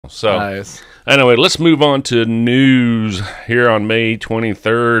So, Nice. anyway, let's move on to news here on May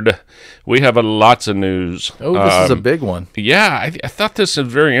 23rd. We have lots of news. Oh, this is a big one. Yeah, I thought this was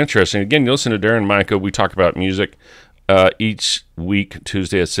very interesting. Again, you listen to Darren and Micah. We talk about music each week,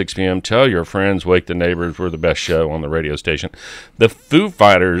 Tuesday at 6 p.m. Tell your friends, wake the neighbors. We're the best show on the radio station. The Foo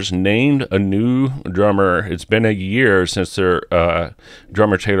Fighters named a new drummer. It's been a year since their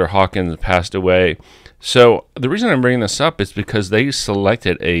drummer Taylor Hawkins passed away. So the reason I'm bringing this up is because they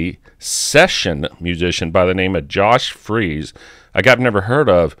selected a session musician by the name of Josh Freese. I've never heard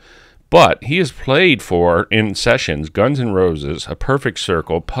of, but he has played for, in sessions, Guns N' Roses, A Perfect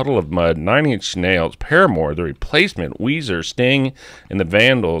Circle, Puddle of Mud, Nine Inch Nails, Paramore, The Replacement, Weezer, Sting, and the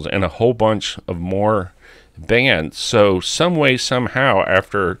Vandals, and a whole bunch of more bands. So some way, somehow,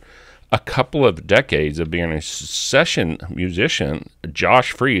 after a couple of decades of being a session musician,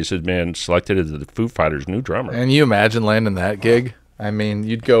 Josh Freese has been selected as the Foo Fighters' new drummer. And you imagine landing that gig? I mean,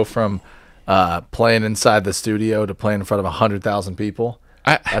 you'd go from playing inside the studio to playing in front of 100,000 people.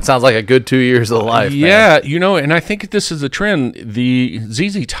 That sounds like a good 2 years of life. Yeah, man. you know, and I think this is a trend. The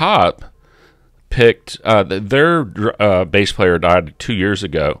ZZ Top picked their bass player died 2 years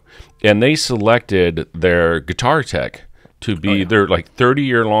ago, and they selected their guitar tech to be their like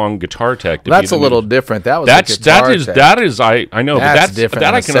 30-year-long guitar tech. That's a little different. That was that is I know, that's but different.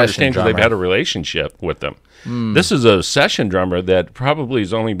 That I can understand because drummer. they've had a relationship with them. This is a session drummer that probably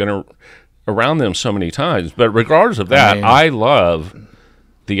has only been around them so many times. But regardless of that, I love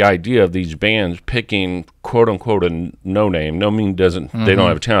the idea of these bands picking quote unquote a no name. No mean doesn't they don't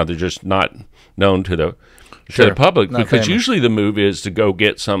have a talent. They're just not known to the public, Not because famous. usually the move is to go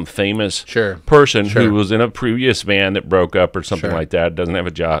get some famous person who was in a previous band that broke up or something like that, doesn't have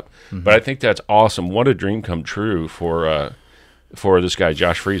a job. But I think that's awesome. What a dream come true for this guy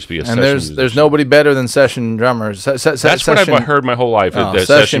Josh Freese to be a session musician. There's nobody better than session drummers. That's what I've heard my whole life. That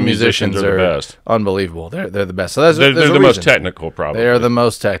session musicians are the best. Unbelievable. They're the best. So they're the most technical, probably. They are the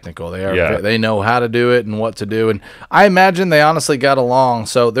most technical. They are. Yeah. They know how to do it and what to do. And I imagine they honestly got along.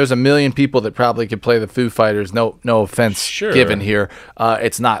 So there's a million people that probably could play the Foo Fighters. No offense given here.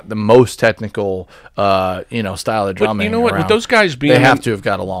 It's not the most technical, style of drumming. But you know what? Around. With those guys being, they have to have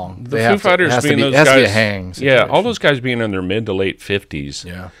got along. The Foo Fighters being those guys, has to be a hang situation. all those guys being in their mid to late 50s.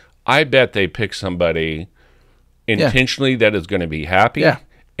 Yeah. I bet they pick somebody intentionally that is going to be happy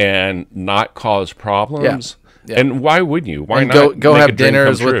and not cause problems. Yeah. And why wouldn't you? Why not go have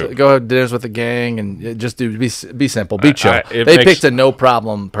dinners with the gang and just be simple, be chill. They picked a no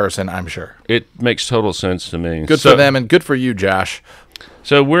problem person, I'm sure. It makes total sense to me. Good for them and good for you, Josh.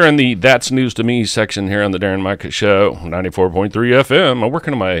 So we're in the That's News to Me section here on the Darren Micah Show, 94.3 FM. I'm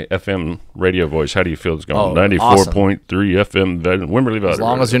working on my FM radio voice. How do you feel it's going? 94.3 FM, Wimberley. As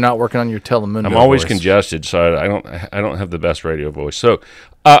long as you're not working on your Telemundo I'm always voice. congested, so I don't have the best radio voice. So,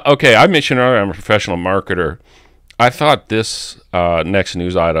 okay, I mentioned earlier I'm a professional marketer. I thought this next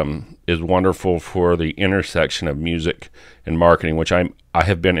news item is wonderful for the intersection of music and marketing, which I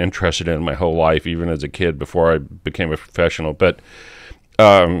have been interested in my whole life, even as a kid before I became a professional. But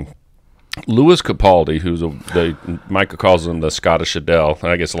Lewis Capaldi, who's Micah calls him the Scottish Adele,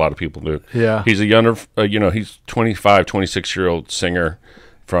 and I guess a lot of people do. Yeah. He's a younger, he's 25, 26-year-old singer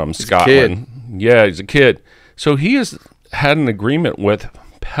from Scotland. Yeah, he's a kid. So he has had an agreement with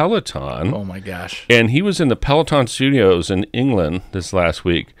Peloton. Oh, my gosh. And he was in the Peloton studios in England this last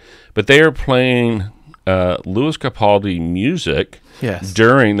week. But they are playing Lewis Capaldi music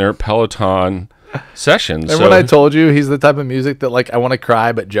during their Peloton sessions. Remember when I told you he's the type of music that, like, I want to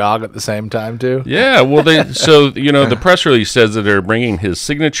cry but jog at the same time too? Yeah, well, the press release says that they're bringing his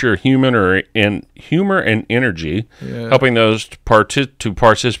signature humor and energy, helping those to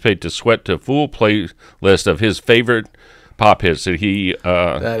participate to sweat to full playlist of his favorite pop hits that he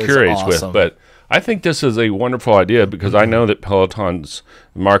curates with. But I think this is a wonderful idea because I know that Peloton's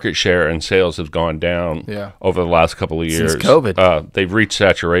market share and sales have gone down over the last couple of years. Since COVID. They've reached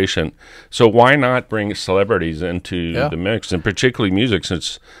saturation. So why not bring celebrities into the mix, and particularly music,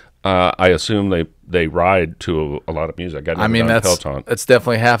 since I assume they ride to a lot of music. That's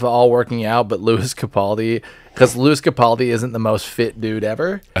definitely half of all working out, but Lewis Capaldi, because Lewis Capaldi isn't the most fit dude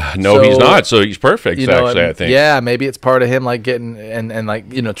ever. No, he's not. So he's perfect, actually, I think. Yeah, maybe it's part of him, like, getting and like,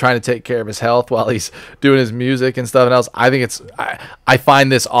 trying to take care of his health while he's doing his music and stuff else. I think I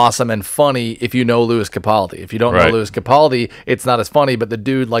find this awesome and funny if you know Lewis Capaldi. If you don't know Lewis Capaldi, it's not as funny, but the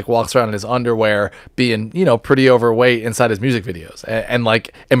dude, like, walks around in his underwear being, pretty overweight inside his music videos and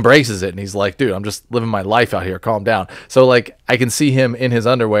like embraces it. And he's like, dude, I'm just living my life out here. Calm down. So, like, I can see him in his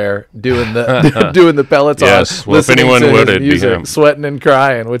underwear doing the doing the Peloton. Yes, well, if anyone would, it'd be him. Sweating and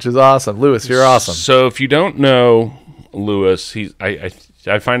crying, which is awesome. Lewis, you're awesome. So if you don't know Lewis,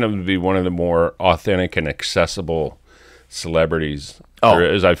 I find him to be one of the more authentic and accessible celebrities. Oh,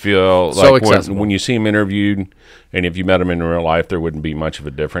 as I feel so like accessible. when you see him interviewed, and if you met him in real life, there wouldn't be much of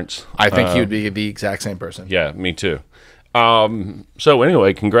a difference. I think he would be the exact same person. Yeah, me too. So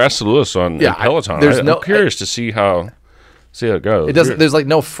anyway, congrats to Lewis on Peloton. I'm curious to see how it goes. It doesn't. There's like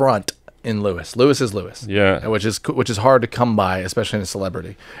no front in Lewis. Lewis is Lewis. Yeah, which is hard to come by, especially in a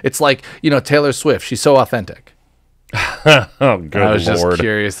celebrity. It's like Taylor Swift. She's so authentic. Oh, good I was Lord. just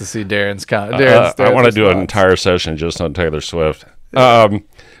curious to see Darren's I want to do an entire session just on Taylor Swift.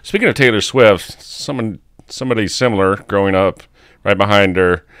 Speaking of Taylor Swift, somebody similar growing up right behind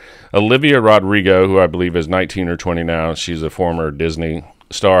her, Olivia Rodrigo, who I believe is 19 or 20 now. She's a former Disney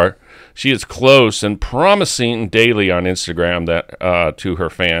star. She is close and promising daily on Instagram that to her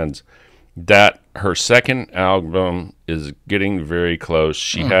fans that her second album is getting very close.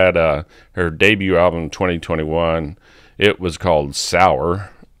 She had her debut album in 2021. It was called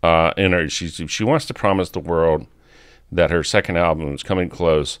Sour. And she wants to promise the world that her second album is coming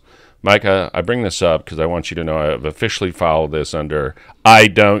close. Micah, I bring this up because I want you to know I've officially followed this under I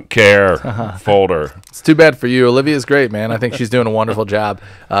don't care folder. It's too bad for you. Olivia's great, man. I think she's doing a wonderful job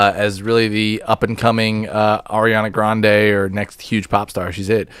as really the up-and-coming Ariana Grande or next huge pop star. She's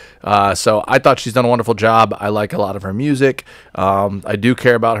it. So I thought she's done a wonderful job. I like a lot of her music. I do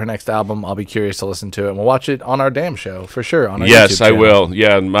care about her next album. I'll be curious to listen to it. And we'll watch it on our Damn Show for sure. On our yes, YouTube I channel. will.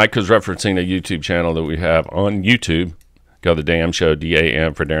 Yeah, Micah's referencing a YouTube channel that we have on YouTube. Go to the Damn Show,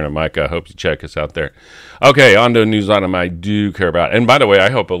 DAM for Darren and Micah. I hope you check us out there. Okay, on to a news item I do care about. And by the way,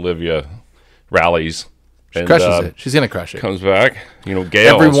 I hope Olivia rallies. She crushes it. She's going to crush it. Comes back.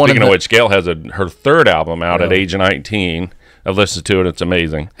 Gail, speaking of which, Gail has her third album out at age 19. I've listened to it. It's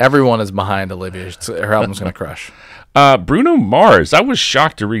amazing. Everyone is behind Olivia. Her album's going to crush. Bruno Mars. I was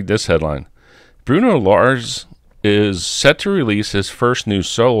shocked to read this headline. Bruno Mars is set to release his first new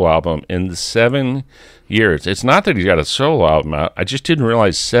solo album in 7 years. It's not that he's got a solo album out. I just didn't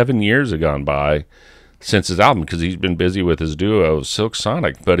realize 7 years have gone by since his album because he's been busy with his duo, Silk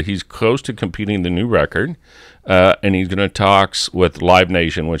Sonic. But he's close to completing the new record, and he's going to talks with Live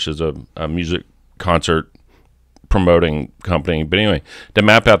Nation, which is a music concert promoting company. But anyway, to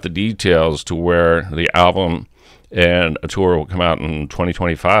map out the details to where the album and a tour will come out in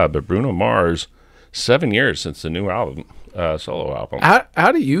 2025. But Bruno Mars, 7 years since the new album, solo album.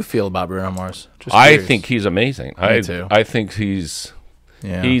 How do you feel about Bruno Mars? I think he's amazing. Me too. I think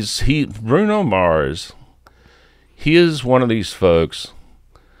Bruno Mars. He is one of these folks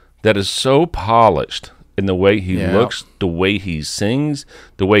that is so polished in the way he looks, the way he sings,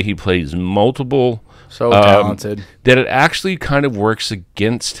 the way he plays multiple. So talented that it actually kind of works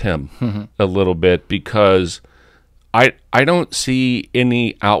against him a little bit because I don't see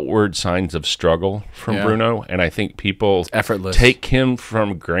any outward signs of struggle from Bruno, and I think people take him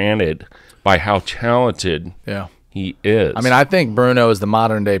for granted by how talented he is. I mean, I think Bruno is the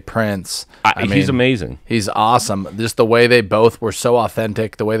modern day Prince. He's amazing. He's awesome. Just the way they both were so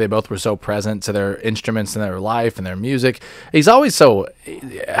authentic, the way they both were so present to their instruments and their life and their music. He's always so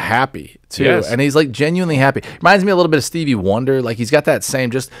happy too, and he's like genuinely happy. Reminds me a little bit of Stevie Wonder. Like he's got that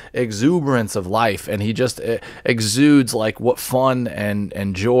same just exuberance of life, and he just exudes like what fun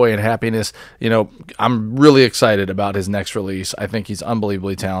and joy and happiness. I'm really excited about his next release. I think he's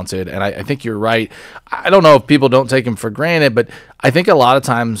unbelievably talented, and I think you're right. I don't know if people don't take him for granted, but I think a lot of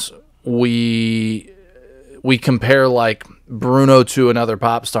times we compare like Bruno to another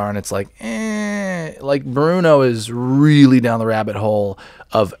pop star, and it's like Bruno is really down the rabbit hole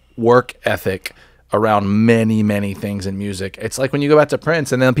of work ethic around many, many things in music. It's like when you go back to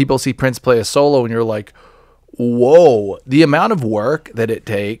Prince and then people see Prince play a solo and you're like, whoa, the amount of work that it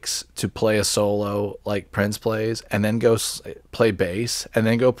takes to play a solo like Prince plays and then go play bass and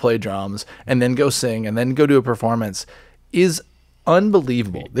then go play drums and then go sing and then go do a performance is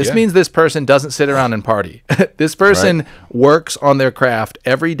unbelievable. This means this person doesn't sit around and party. This person works on their craft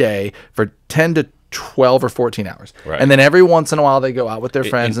every day for 10 to 12 or 14 hours. And then every once in a while they go out with their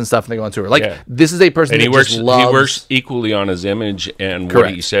friends and stuff and they go on tour. This is a person that just loves... He works equally on his image and what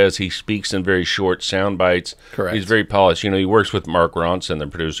he says. He speaks in very short sound bites. He's very polished. He works with Mark Ronson, the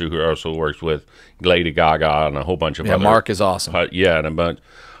producer, who also works with Lady Gaga and a whole bunch of other... Mark is awesome. And a bunch...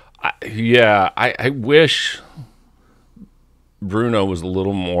 I wish Bruno was a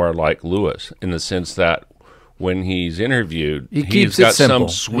little more like Lewis in the sense that when he's interviewed, he keeps it simple.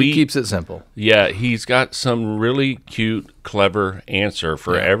 He keeps it simple. Yeah, he's got some really cute, clever answer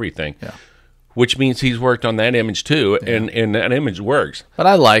for everything. Which means he's worked on that image too, and that image works. But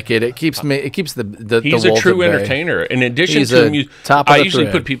I like it. It keeps me. It keeps the. He's a true entertainer. In addition to top of I the usually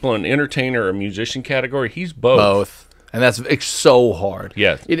thread. put people in entertainer or musician category. He's both. And that's so hard.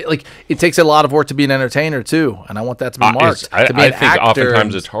 Yeah. It takes a lot of work to be an entertainer too, and I want that to be marked. I think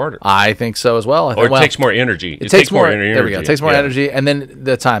oftentimes it's harder. I think so as well. Or it takes more energy. It takes more energy. There we go. It takes more energy, and then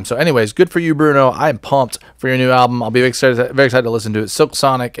the time. So, anyways, good for you, Bruno. I am pumped for your new album. I'll be very excited to listen to it. Silk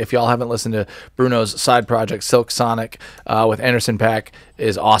Sonic. If y'all haven't listened to Bruno's side project, Silk Sonic, with Anderson .Paak,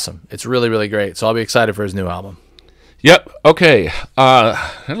 is awesome. It's really, really great. So I'll be excited for his new album. Yep. Okay.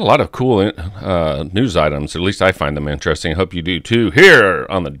 There's a lot of cool news items. At least I find them interesting. Hope you do too. Here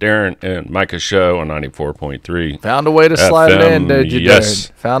on the Darren and Micah Show on 94.3. Found a way to slide it in, did you? Yes.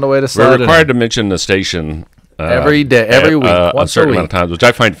 Darren? Found a way to slide it in. We're required to mention the station every day, every week, a certain amount of times, which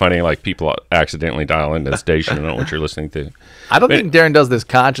I find funny. Like people accidentally dial into the station and don't know what you're listening to. I don't think Darren does this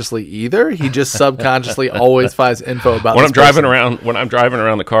consciously either. He just subconsciously always finds info about. When I'm driving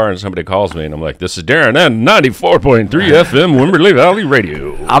around the car and somebody calls me and I'm like, "This is Darren and 94.3 FM Wimberley Valley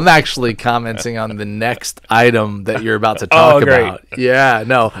Radio." I'm actually commenting on the next item that you're about to talk about. Yeah,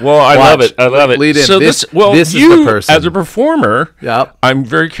 no. Well, I love it. I love it. Lead in. So this is you, the person. as a performer, yep. I'm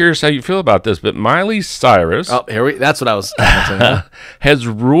very curious how you feel about this. But Miley Cyrus, that's what I was commenting on. has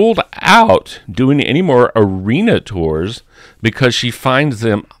ruled out doing any more arena tours because she finds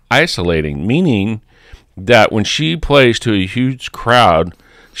them isolating, meaning that when she plays to a huge crowd,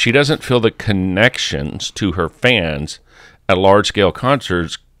 she doesn't feel the connections to her fans at large-scale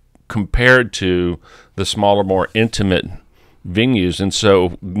concerts compared to the smaller, more intimate venues. And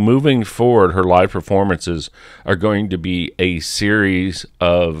so moving forward, her live performances are going to be a series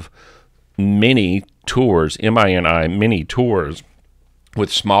of mini tours, M-I-N-I, mini tours,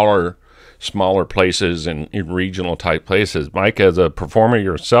 with smaller places and regional type places. Mike, as a performer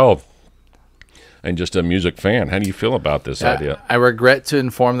yourself and just a music fan, how do you feel about this idea? I regret to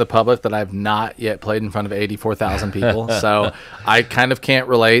inform the public that I've not yet played in front of 84,000 people, so I kind of can't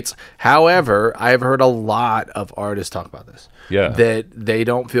relate. However, I've heard a lot of artists talk about this. Yeah. That they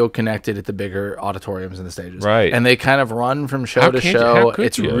don't feel connected at the bigger auditoriums and the stages. Right. And they kind of run from show to show.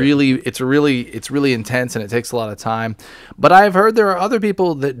 It's really intense and it takes a lot of time. But I've heard there are other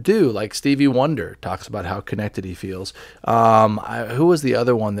people that do, like Stevie Wonder talks about how connected he feels. Who was the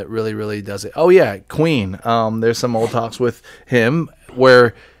other one that really, really does it? Oh yeah, Queen. There's some old talks with him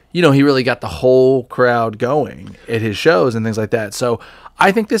where, he really got the whole crowd going at his shows and things like that. So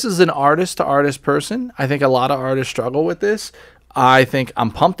I think this is an artist-to-artist person. I think a lot of artists struggle with this. I think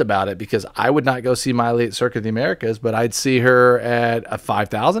I'm pumped about it because I would not go see Miley at Circuit of the Americas, but I'd see her at a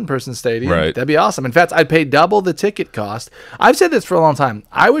 5,000-person stadium. Right. That'd be awesome. In fact, I'd pay double the ticket cost. I've said this for a long time.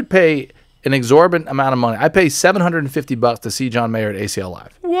 I would pay an exorbitant amount of money. I'd pay $750 to see John Mayer at ACL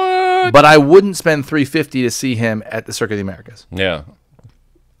Live. What? But I wouldn't spend $350 to see him at the Circuit of the Americas. Yeah.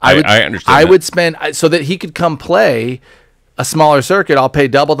 I understand. I would spend so that he could come play a smaller circuit. I'll pay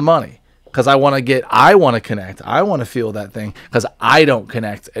double the money because I want to connect. I want to feel that thing because I don't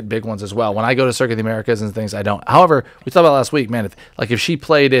connect at big ones as well. When I go to Circuit of the Americas and things, I don't. However, we talked about last week, man. If she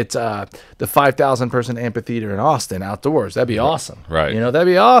played at the 5,000 person amphitheater in Austin outdoors, that'd be awesome. Right. That'd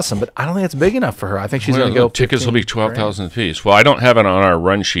be awesome. But I don't think it's big enough for her. I think she's going to go. Tickets will be 12,000 apiece. Well, I don't have it on our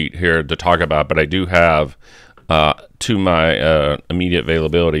run sheet here to talk about, but I do have. To my immediate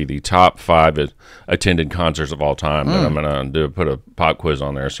availability, the top 5 attended concerts of all time that I'm going to put a pop quiz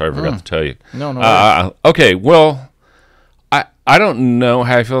on there. Sorry, I forgot to tell you. No. Okay, well, I don't know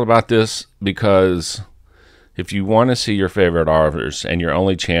how I feel about this because if you want to see your favorite artists and your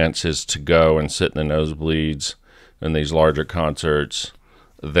only chance is to go and sit in the nosebleeds in these larger concerts,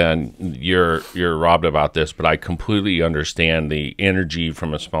 then you're robbed about this. But I completely understand the energy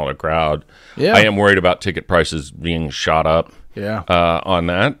from a smaller crowd. Yeah. I am worried about ticket prices being shot up. Yeah. On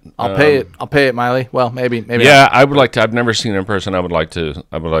that, I'll pay it, Miley. Well, maybe. Yeah, not. I would like to. I've never seen her in person. I would like to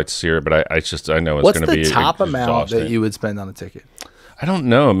see her, but I know it's going to be. What's the top amount that you would spend on a ticket? I don't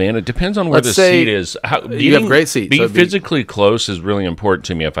know, man. It depends on where the seat is. You have great seats. Being physically close is really important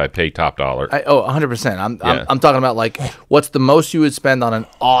to me if I pay top dollar. 100%. I'm talking about what's the most you would spend on an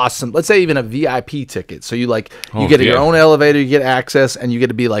awesome, let's say even a VIP ticket. So you get your own elevator, you get access, and you get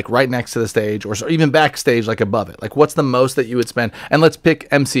to be right next to the stage or even backstage above it. What's the most that you would spend? And let's pick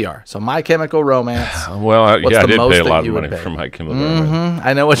MCR. So My Chemical Romance. Well, I did pay a lot of money for My Chemical Romance.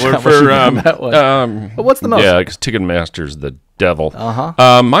 I know what you're that one. But what's the most? Yeah, because Ticketmaster's the devil.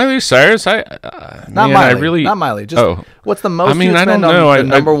 Miley Cyrus, not Miley. Just what's the most you would spend on the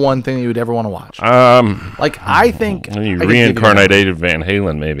number one thing you would ever want to watch? I think you reincarnated Van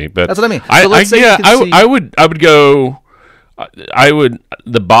Halen, maybe, but that's what I mean. I would go.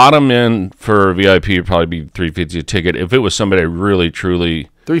 The bottom end for VIP would probably be $350 a ticket. If it was somebody really truly.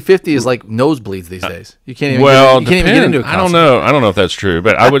 $350 is like nosebleeds these days. You can't even. Get into a concert. I don't know if that's true,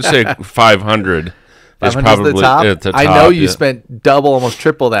 but I would say $500 is 500's probably the top. at the I top, know you yeah. spent double, almost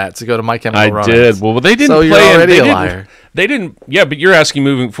triple that to go to My Chemical I Romance. did. Well, they didn't So play. you're already they a didn't, liar. They didn't. Yeah, but you're asking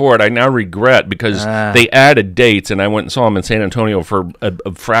moving forward. I now regret because they added dates, and I went and saw them in San Antonio for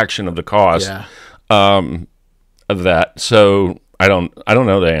a fraction of the cost of that. So I don't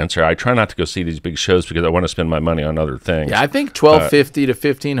know the answer. I try not to go see these big shows because I want to spend my money on other things. Yeah, I think $1,250 to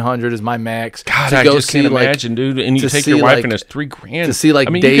 $1,500 is my max. God, to I go just see, can't like, imagine, dude. And you to take see, your wife, like, and it's $3,000 to see, like,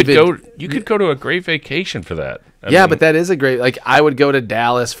 I mean, David. You could go to a great vacation for that. I Yeah, mean, but that is a great. Like, I would go to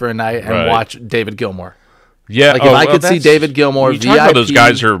Dallas for a night and Right. watch David Gilmour. yeah. Like, if I could see David Gilmour, you talk about those VIP,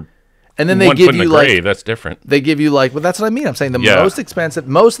 guys are and then they one give foot in you the like grave. That's different. they give you like. Well, that's what I mean. I'm saying the most expensive.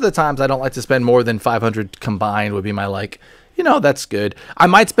 Most of the times, I don't like to spend more than $500 combined. Would be my like. That's good. I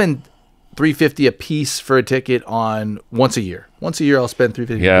might spend $350 a piece for a ticket on once a year. Once a year, I'll spend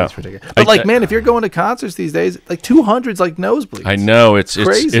 $350 a piece for a ticket. But man, if you're going to concerts these days, like 200's like nosebleeds. I know it's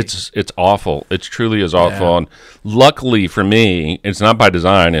crazy. It's awful. It truly is awful. And luckily for me, it's not by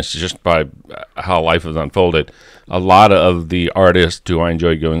design. It's just by how life has unfolded. A lot of the artists who I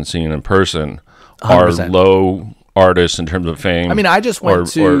enjoy going and seeing in person are 100%. Low artists in terms of fame. I mean, I just went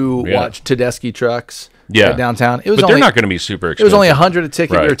to watch Tedeschi Trucks. Yeah, downtown. It was but only, they're not going to be super expensive. It was only $100 a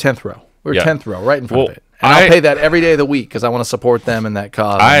ticket. Right. We were 10th row. We were 10th row, right in front of it. And I I'll pay that every day of the week because I want to support them in that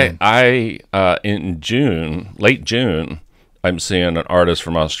cause. In June, late June, I'm seeing an artist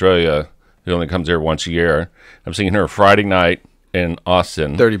from Australia who only comes here once a year. I'm seeing her Friday night in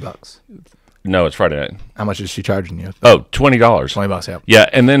Austin. $30. No, it's Friday night. How much is she charging you? Oh, $20. $20, yeah. Yeah,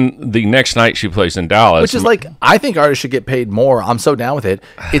 and then the next night she plays in Dallas, Which is like, I think artists should get paid more. I'm so down with it.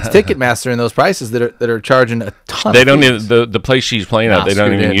 It's Ticketmaster and those prices that are charging a ton. They don't even the place she's playing at. They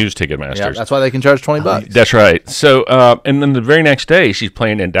don't even use Ticketmaster. Yeah, that's why they can charge $20. That's right. So, and then the very next day she's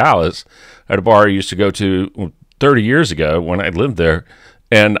playing in Dallas at a bar I used to go to 30 years ago when I lived there,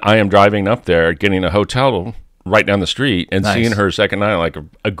 and I am driving up there, getting a hotel right down the street, and seeing her second night like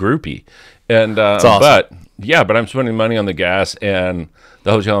a groupie. And awesome. but I'm spending money on the gas and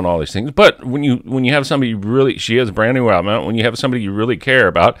the hotel and all these things. But when you have somebody she has a brand new album, when you have somebody you really care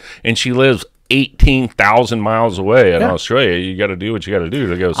about, and she lives 18,000 miles away in Australia, you got to do what you got to do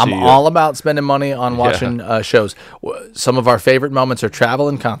to go see. I'm all about spending money on watching shows. Some of our favorite moments are travel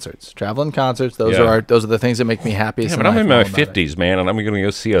and concerts. Those are the things that make me happiest. Yeah, but I'm in my 50s, man, and I'm going to go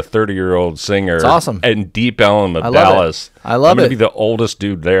see a 30-year-old singer. It's awesome. In Deep Ellum of Dallas. I love it. I'm going to be the oldest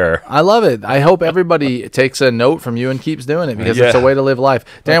dude there. I love it. I hope everybody takes a note from you and keeps doing it because it's a way to live life.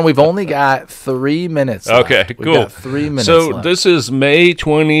 Dan, we've only got 3 minutes left. Okay, We've cool. got 3 minutes So this is May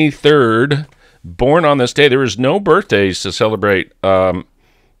 23rd. Born on this day. There is no birthdays to celebrate for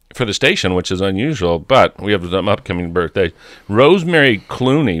the station, which is unusual, but we have some upcoming birthdays. Rosemary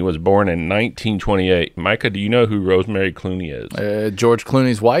Clooney was born in 1928. Micah, do you know who Rosemary Clooney is? George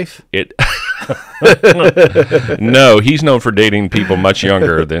Clooney's wife? No, he's known for dating people much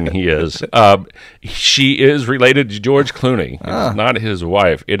younger than he is. She is related to George Clooney. It's not his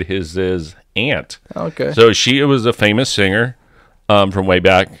wife. It is his aunt. Okay. So she was a famous singer. From way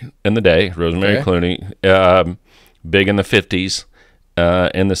back in the day, Rosemary Clooney, big in the 50s,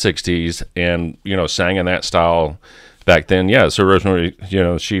 in the 60s, and, sang in that style back then. Yeah, so Rosemary,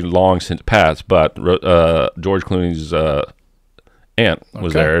 she long since passed, but George Clooney's aunt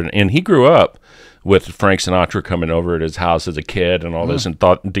was there, and he grew up with Frank Sinatra coming over at his house as a kid and all this, and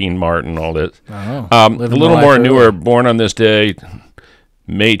thought Dean Martin, all this. A little more newer, born on this day,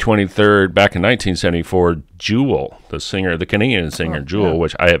 May 23rd, back in 1974, Jewel, the Canadian singer Jewel,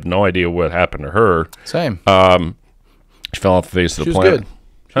 which I have no idea what happened to her. Same. She fell off the face of the planet.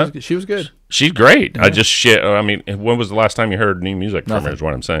 She was good. She's great. Yeah. When was the last time you heard new music from her is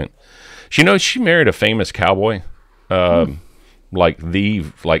what I'm saying. She married a famous cowboy, like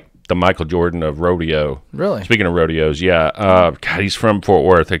the Michael Jordan of rodeo. Really? Speaking of rodeos, God, he's from Fort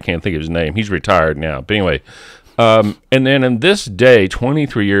Worth. I can't think of his name. He's retired now. But anyway, and then in this day,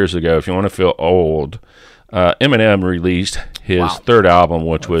 23 years ago, if you want to feel old, Eminem released his third album,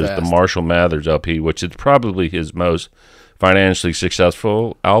 which was the Marshall Mathers LP, which is probably his most financially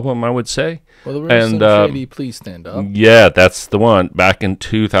successful album, I would say. Well, the real Slim Shady, please stand up. Yeah, that's the one. Back in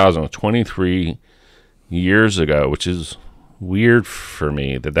 2000, 23 years ago, which is weird for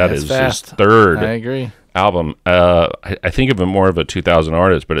me that is his third I agree. album. I think of him more of a 2000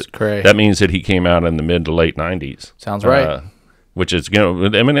 artist, but that means that he came out in the mid to late 90s. Sounds right. which is,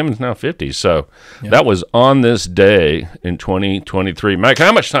 Eminem is now 50. So that was on this day in 2023. Mike,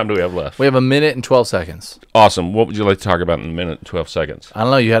 how much time do we have left? We have 1 minute and 12 seconds. Awesome. What would you like to talk about in 1 minute and 12 seconds? I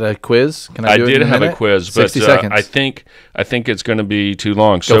don't know. You had a quiz? Can I do it did in have minute? a quiz, 60 but seconds. I think it's going to be too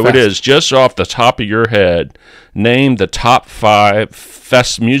long. So fast. it is, just off the top of your head, name the top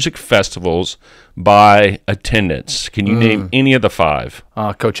 5 music festivals by attendance. Can you name any of the 5?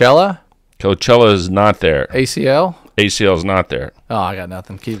 Coachella? Coachella is not there. ACL? ACL is not there. Oh, I got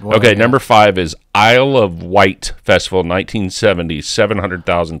nothing. Keep Okay, number 5 is Isle of Wight Festival, 1970.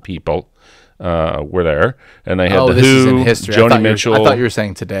 700,000 people were there, and they had the this is in Who, history. Joni Mitchell. I thought you were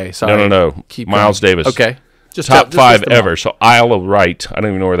saying today. Sorry. No. Keep Miles going. Davis. Okay. Top 5 ever. So Isle of Wight. I don't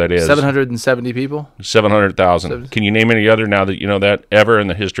even know where that is. 770 people? 700,000. Can you name any other now that you know that ever in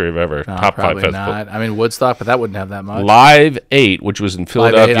the history of ever? No, Top 5 probably festival. not. I mean, Woodstock, but that wouldn't have that much. Live 8, which was in Live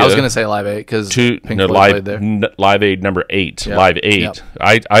Philadelphia. 8. I was going to say Live 8 because Pink Floyd played there. Live Aid number 8. Yep. Live 8.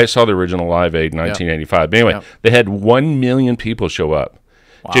 Yep. I saw the original Live Aid in 1985. But anyway, they had 1 million people show up.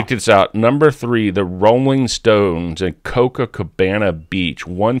 Wow. Check this out. Number 3, the Rolling Stones in Copacabana Beach,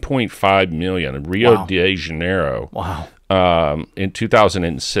 1.5 million. Rio de Janeiro. Wow. In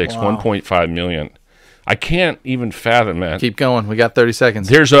 2006, 1.5 million. I can't even fathom that. Keep going. We got 30 seconds.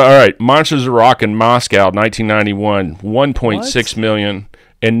 Here's all right. Monsters of Rock in Moscow, 1991, 1.6 million.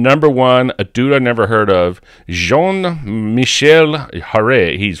 And number 1, a dude I never heard of, Jean-Michel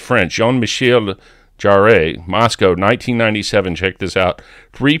Jarre. He's French. Jean-Michel Jarre, Moscow, 1997. Check this out.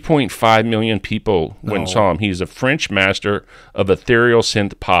 3.5 million people went and saw him. He's a French master of ethereal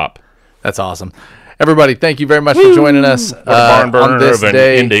synth pop. That's awesome. Everybody, thank you very much for joining us on this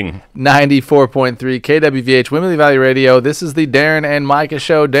day. Ending. 94.3 KWVH, Wimberley Valley Radio. This is the Darren and Micah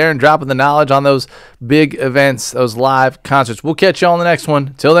Show. Darren dropping the knowledge on those big events, those live concerts. We'll catch you on the next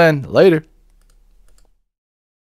one. Till then, later.